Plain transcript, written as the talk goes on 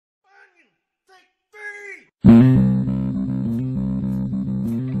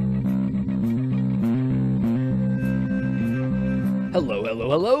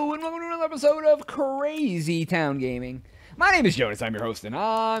Hello, and welcome to another episode of Crazy Town Gaming. My name is Jonas, I'm your host, and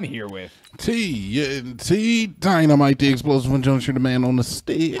I'm here with... TNT Dinomight, the explosive one. Jonas, you're the man on the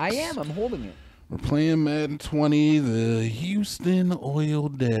sticks. I am, I'm holding it. We're playing Madden 20, the Houston Oil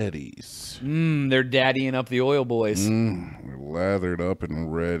Daddies. They're daddying up the oil boys. We're lathered up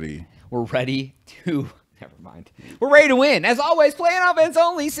and ready. We're ready to... Never mind. We're ready to win. As always, playing offense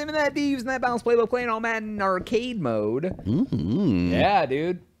only, simming that D, using that balanced playbook, playing all Madden arcade mode. Yeah,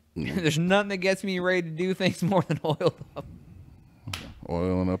 dude. There's nothing that gets me ready to do things more than oil up.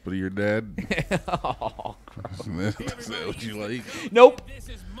 Oiling up with your dad? Oh, gross. Is that what you like? Nope.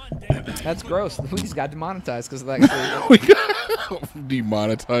 That's gross. We just got demonetized because of that. We got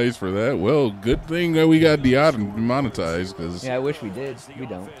demonetized for that. Well, good thing that we got demonetized. Cause yeah, I wish we did. We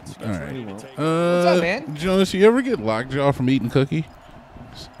don't. All right. We won't. What's up, man? Jonas, you ever get lockjaw from eating cookies?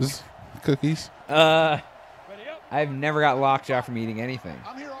 I've never got lockjaw from eating anything.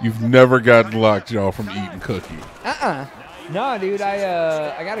 You've never gotten lockjaw from eating cookie? No, dude.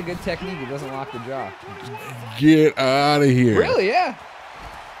 I got a good technique. It doesn't lock the jaw. Get out of here. Really? Yeah.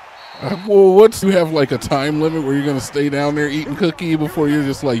 Well, what's you have like a time limit where you're gonna stay down there eating cookie before you're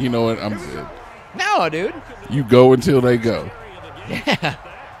just like, you know what, I'm good. No, dude. You go until they go. Yeah.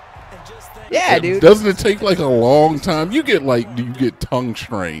 Yeah, dude. Doesn't it take like a long time? You get tongue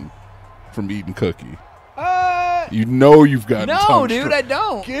strain from eating cookie. You know you've got no, dude, I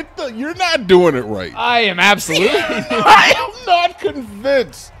don't. You're not doing it right. I am absolutely. I am not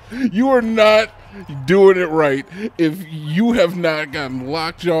convinced. You are not doing it right if you have not gotten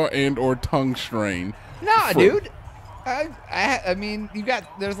lockjaw and or tongue strain. Nah, dude. I mean,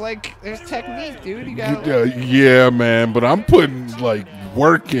 there's technique, dude. You got. Yeah, man. But I'm putting like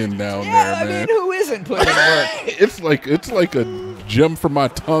work in down there, man. I mean, who isn't putting work? It's like a gym for my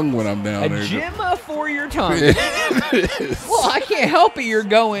tongue when I'm down there. A gym for your tongue. Well, I can't help it. You're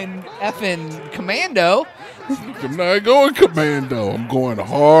going effing commando. I'm not going commando. I'm going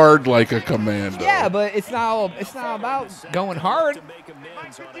hard like a commando. Yeah, but it's not about going hard.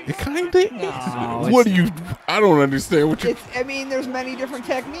 It kind of is. No, what do you? I don't understand what you. I mean, there's many different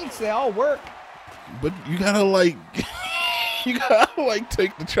techniques. They all work. But you gotta like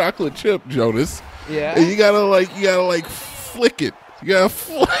take the chocolate chip, Jonas. Yeah. And you gotta flick it. You gotta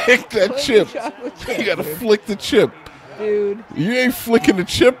flick that chip. You gotta flick the chip. Dude. You ain't flicking the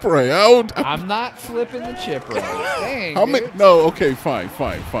chip right. I'm not flipping the chip right. Dang, how many? No, okay, fine.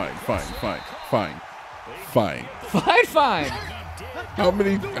 How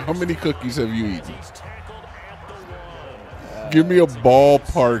many cookies have you eaten? Give me a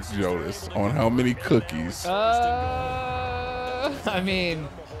ballpark, Jonas, on how many cookies. I mean,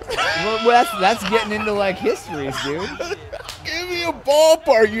 that's getting into like histories, dude. Give me a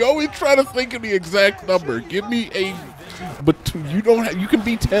ballpark. You always try to think of the exact number. Give me a. But you don't have. You can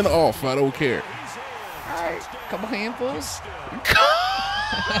be 10 off. I don't care. All right, couple handfuls.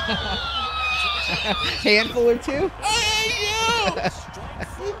 Handful or two. I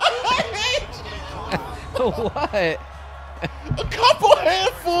hate you. What? A couple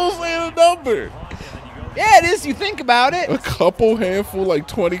handfuls ain't a number. Yeah, it is. You think about it. A couple handful, like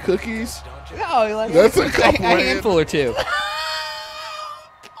 20 cookies. No, like that's a couple. A handful or two.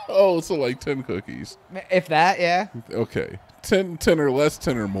 Oh, so like 10 cookies. If that, yeah. Okay. 10 or less,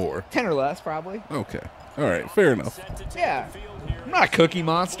 10 or more. 10 or less, probably. Okay. All right. Fair enough. Yeah. I'm not a cookie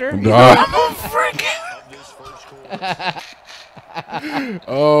monster. No. I'm freaking.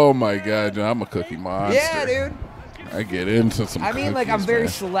 Oh, my God. I'm a cookie monster. Yeah, dude. I get into some cookies, I'm very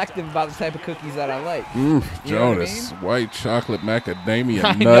selective about the type of cookies that I like. Jonas, I mean? White chocolate macadamia nut.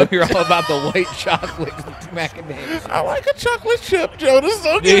 I know you're all about the white chocolate macadamia. I like a chocolate chip, Jonas.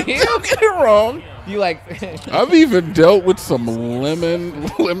 Don't get it wrong. You like? I've even dealt with some lemon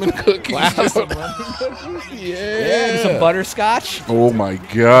cookies. Wow, some lemon cookies? Yeah, some butterscotch. Oh my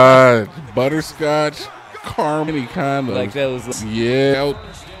God, butterscotch, caramel kind of like those. Yeah.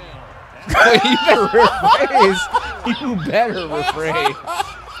 Wait, you better rephrase. You better rephrase.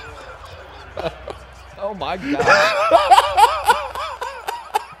 Oh my God.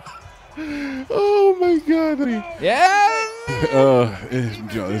 Oh my God. Yeah.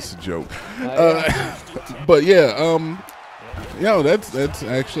 It's a joke. But yeah, that's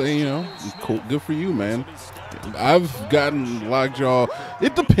actually cool. Good for you, man. I've gotten lockjaw.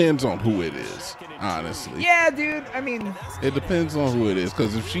 It depends on who it is, honestly. Yeah, dude. I mean, it depends on who it is.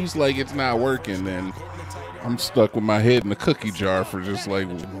 Because if she's like, it's not working, then I'm stuck with my head in the cookie jar for just like,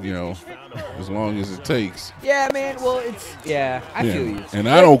 as long as it takes. Yeah, man. Well, I feel you. And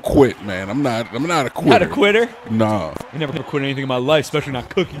I don't quit, man. I'm not a quitter. Not a quitter? Nah. I never quit anything in my life, especially not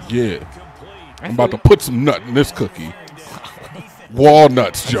cookies. Yeah. I'm about to put some nut in this cookie.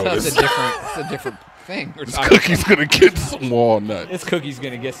 Walnuts, So Jonas. it's a different thing. This Cookie's gonna get some walnuts. This Cookie's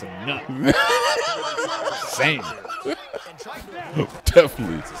gonna get some nuts. Same.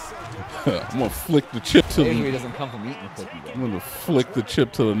 Definitely. I'm gonna flick the chip to Maybe he the. doesn't come from eating the cookie. Though. I'm gonna flick the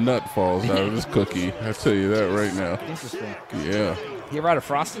chip till the nut falls out of this cookie. I tell you that right now. Interesting. Yeah. You ever had a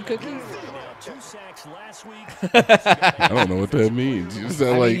frosted cookie? I don't know what that means. Is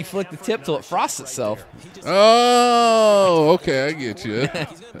that I like? mean, you flick the tip till it frosts itself. Oh, okay, I get you.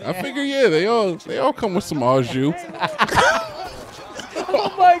 I figure, yeah, they all come with some au jus.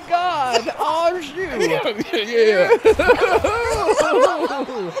 Oh my God! Au jus. Yeah.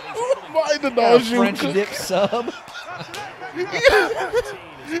 Mind the au jus. French dip sub.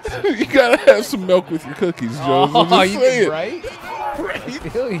 You gotta have some milk with your cookies, Joe. Oh, So you say did it. right? I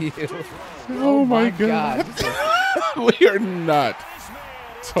feel you. Oh my God. We are not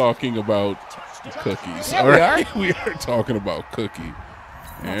talking about cookies. Yeah, all we right? We are talking about cookie.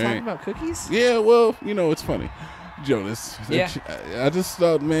 All Talking right? about cookies? Yeah, well, it's funny. Jonas, Yeah. I just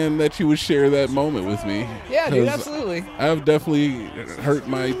thought, man, that you would share that moment with me. Yeah, dude, 'Cause absolutely. I've definitely hurt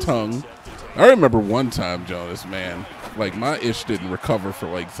my tongue. I remember one time, Jonas, man, like my itch didn't recover for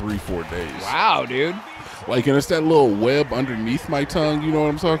like 3-4 days. Wow, dude. Like, and it's that little web underneath my tongue. You know what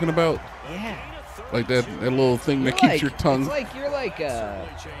I'm talking about? Yeah. Like that little thing that keeps your tongue.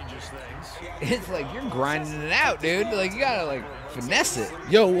 It's like you're grinding it out, dude. Like you gotta like finesse it.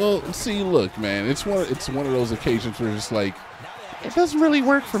 Yo, well, see, look, man, it's one of those occasions where it's like, it doesn't really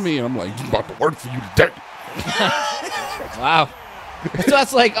work for me, and I'm like, it's about to work for you today. Wow. So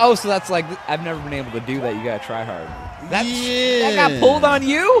that's like, I've never been able to do that. You gotta try hard. That got pulled on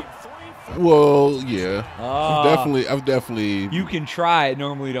you? Well, yeah. Oh. I've definitely. You can try. It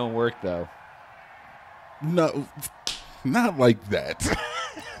normally don't work though. No, not like that.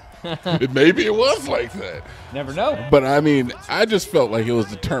 Maybe it was like that. Never know. But I mean, I just felt like it was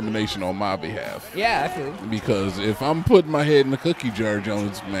determination on my behalf. Yeah, I feel you. Because if I'm putting my head in the cookie jar,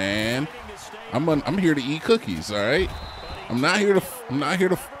 Jones, man, I'm here to eat cookies. All right. I'm not here to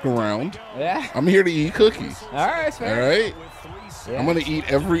fuck around. Yeah. I'm here to eat cookies. All right, fair. All right. Yeah. I'm gonna eat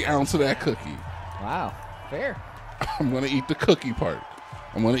every ounce of that cookie. Wow. Fair. I'm gonna eat the cookie part.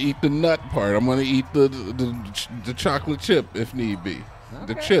 I'm gonna eat the nut part. I'm gonna eat the chocolate chip if need be.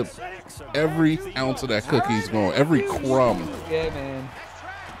 Okay. The chip. Every ounce of that cookie's going. Every crumb. Yeah, man.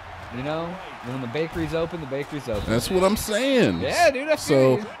 You know, when the bakery's open, the bakery's open. That's what I'm saying. Yeah, dude. I feel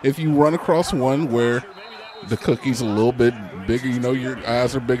So you. if you run across one where the cookie's a little bit bigger, your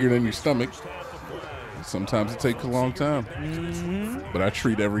eyes are bigger than your stomach. Sometimes it takes a long time. Mm-hmm. But I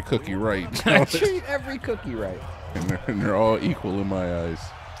treat every cookie right. I treat every cookie right. And they're all equal in my eyes.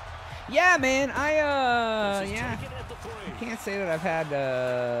 Yeah, man. I can't say that I've had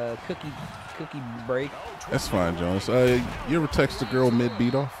a cookie break. That's fine, Jonas. You ever text a girl mid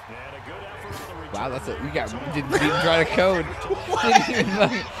beat off? Wow, that's it. You didn't even try to code.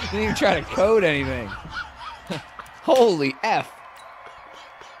 Didn't even try to code anything. Holy F.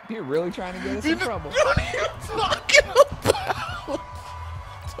 You're really trying to get us in trouble. What are you talking about?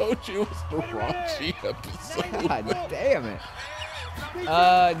 Told you it was the raunchy episode. God damn it.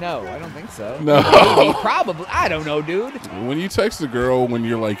 No, I don't think so. No. Maybe, probably. I don't know, dude. When you text a girl when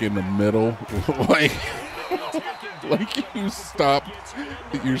you're like in the middle, like you stop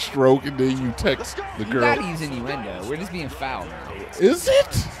your stroke and then you text the You girl. gotta use innuendo. We're just being foul. Is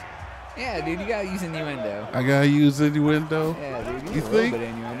it? Yeah, dude, you gotta use innuendo. I gotta use innuendo. Yeah, dude, You use a little think? bit of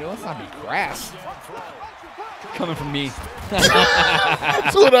innuendo. Let's not be crass. Coming from me.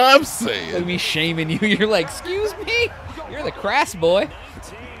 That's what I'm Look at saying. me shaming you. You're like, excuse me? You're the crass boy.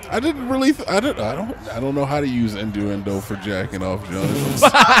 I didn't really. I don't know how to use innuendo for jacking off, Jonas.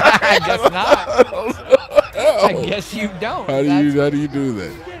 I guess not. I guess you don't. How do you do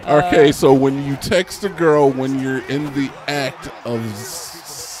that? Okay, so when you text a girl when you're in the act of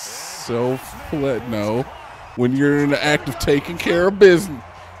when you're in the act of taking care of business,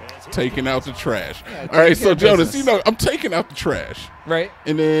 taking out the trash. Yeah, all right, so taking care of Jonas, business. I'm taking out the trash, Right?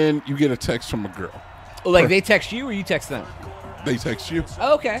 and then you get a text from a girl. Like they text you or you text them? They text you.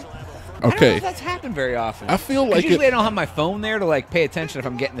 Oh, okay. I don't know Okay, if that's happened very often. I feel 'Cause like usually I don't have my phone there to like pay attention if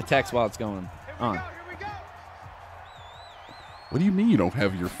I'm getting the text while it's going on. What do you mean you don't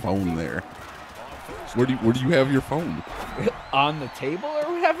have your phone there? Where do you have your phone? On the table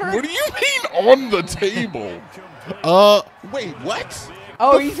or whatever? What do you mean on the table? Wait, what?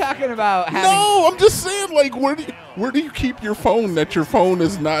 Oh, are you talking about having... No, I'm just saying, like, where do you keep your phone that your phone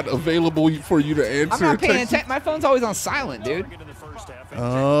is not available for you to answer? I'm not paying attention. My phone's always on silent, dude.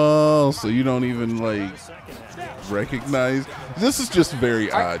 Oh, now, so you don't even like recognize. This is just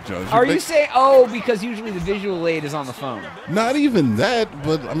very odd, Jones. Are you saying, oh, because usually the visual aid is on the phone? Not even that,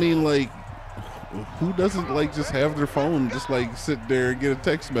 but I mean, like, who doesn't like just have their phone just like sit there and get a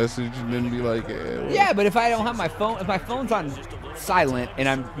text message and then be like, well. Yeah, but if I don't have my phone, if my phone's on silent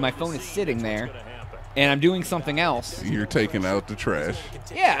and my phone is sitting there and I'm doing something else, you're taking out the trash.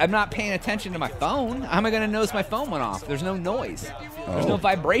 Yeah, I'm not paying attention to my phone. How am I going to notice my phone went off? There's no noise. There's no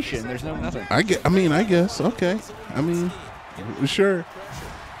vibration. There's no nothing. I guess. Okay. I mean, sure.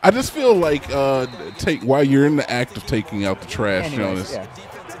 I just feel like while you're in the act of taking out the trash, Jonas, yeah.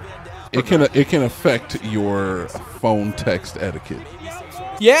 it can affect your phone text etiquette.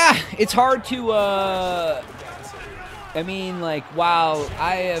 Yeah, it's hard to. I mean, like, while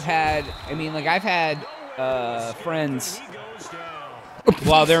I've had friends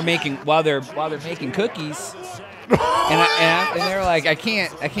while they're making cookies, and they're like, I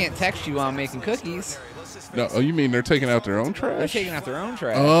can't text you while I'm making cookies. No, oh, you mean they're taking out their own trash? They're taking out their own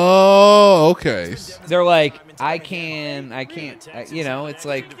trash. Oh, okay. They're like, I can't. You know, it's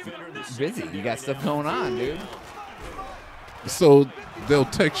like busy. You got stuff going on, dude. So they'll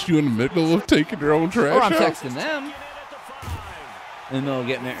text you in the middle of taking their own trash Or I'm out? texting them. And they'll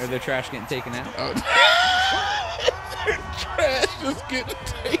get their trash getting taken out. Their trash is getting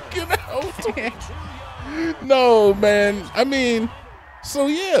taken out. No, man. I mean, so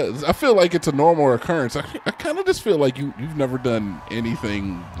yeah, I feel like it's a normal occurrence. I kind of just feel like you've never done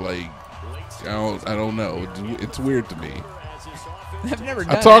anything like, I don't know. It's weird to me. I've never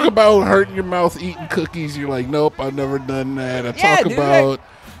done I talk about hurting your mouth eating cookies. You're like, nope, I've never done that. I talk about,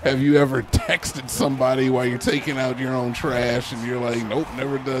 have you ever texted somebody while you're taking out your own trash? And you're like, nope,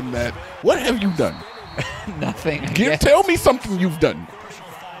 never done that. What have you done? Nothing. Tell me something you've done.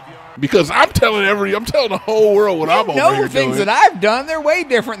 Because I'm telling the whole world what I'm over here doing. Things that I've done, they're way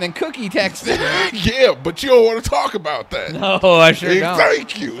different than cookie texting. Yeah, but you don't want to talk about that. No, I sure don't.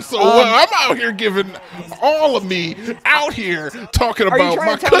 Thank you. So I'm out here giving all of me out here talking about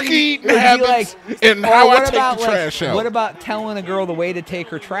my cookie eating habits and how I take the trash out. What about telling a girl the way to take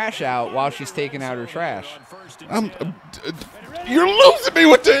her trash out while she's taking out her trash? You're losing me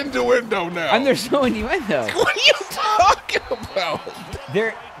with the innuendo now. And there's no innuendo. What are you talking about?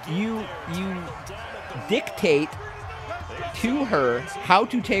 You dictate to her how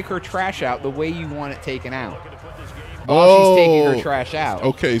to take her trash out the way you want it taken out while she's taking her trash out.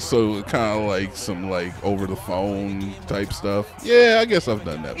 Okay, so kind of like some like over the phone type stuff. Yeah, I guess I've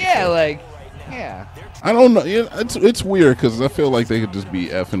done that before. Yeah. I don't know. Yeah, it's weird because I feel like they could just be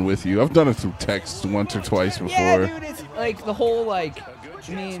effing with you. I've done it through text once or twice before. Yeah, dude, it's like the whole like.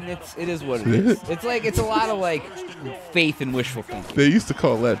 I mean, it is what it is. It's a lot of like faith and wishful thinking. They used to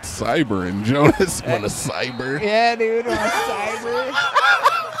call that cyber, and Jonas on a cyber. Yeah, dude, on a cyber.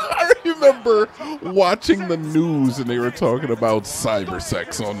 I remember watching the news, and they were talking about cyber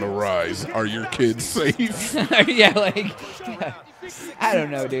sex on the rise. Are your kids safe? Yeah. I don't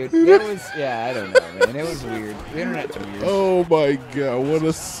know, dude. I don't know, man. It was weird. The internet's weird. Oh my god, what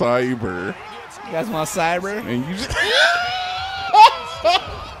a cyber! You guys want cyber? And you just.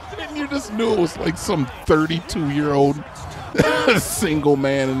 And you just knew it was like some 32-year-old single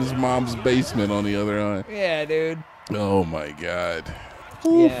man in his mom's basement on the other end. Yeah, dude. Oh my god.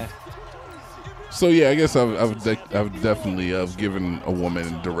 Yeah. So yeah, I guess I've definitely given a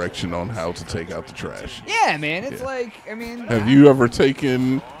woman direction on how to take out the trash. Yeah, man. It's like, I mean. Have you ever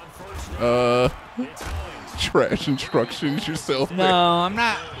taken trash instructions yourself? No, I'm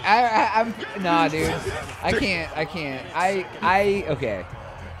not. I'm nah, dude. I can't. Okay.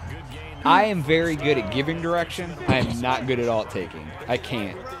 I am very good at giving direction. I am not good at all at taking. I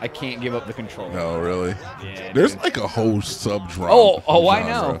can't give up the control. No, really? Yeah, there's dude. like a whole sub-genre. Oh, I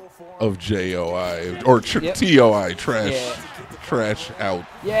know. Of JOI or TOI, trash out.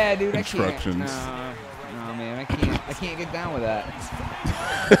 Yeah, dude. Instructions. I can't. No, man. I can't get down with that.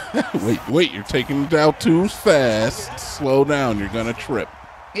 Wait, you're taking it out too fast. Slow down, you're gonna trip.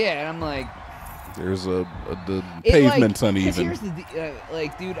 Yeah, and I'm like, there's the pavement's uneven. Here's the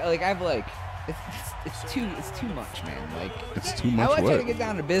dude, I've it's too much, man. Like, it's too much. I try to get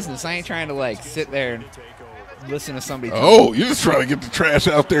down to business. I ain't trying to like sit there and listen to somebody. Oh, you're just trying to get the trash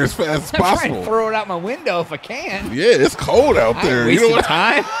out there as fast as possible. I'm trying to throw it out my window if I can. Yeah, it's cold out there. You know what?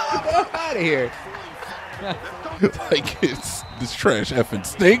 Time. Get out of here. Like it's This trash effing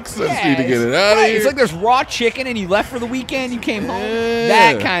stinks. I just need to get it out of here. It's like there's raw chicken and you left for the weekend, you came home. Yeah.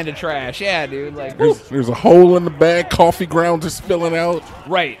 That kind of trash. Yeah, dude. Like, there's a hole in the bag. Coffee grounds are spilling out.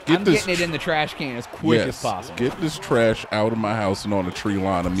 Right. I'm getting it in the trash can as quick as possible. Get this trash out of my house and on the tree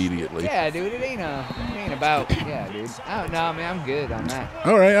line immediately. Yeah, dude. It ain't about. Yeah, dude. No, man. I'm good on that.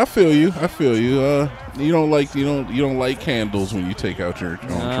 All right, I feel you. You don't like candles when you take out your own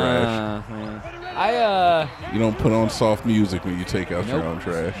trash. Man. You don't put on soft music when you take out your own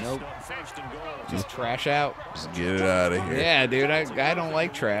trash. Nope. Just trash out. Just get it out of here. Yeah, dude. I don't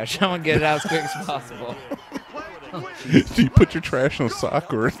like trash. I want to get it out as quick as possible. Do you put your trash on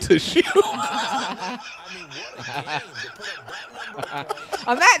sock or a tissue?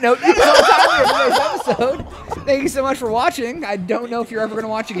 On that note, that is all the time we have for today's episode. Thank you so much for watching. I don't know if you're ever going to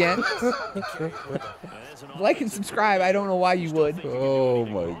watch again. Like and subscribe. I don't know why you would. Oh,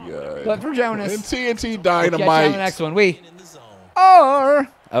 my God. But for Jonas. And TNT We'll Dynamite. catch you on the next one. We are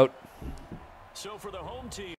out. So for the home team.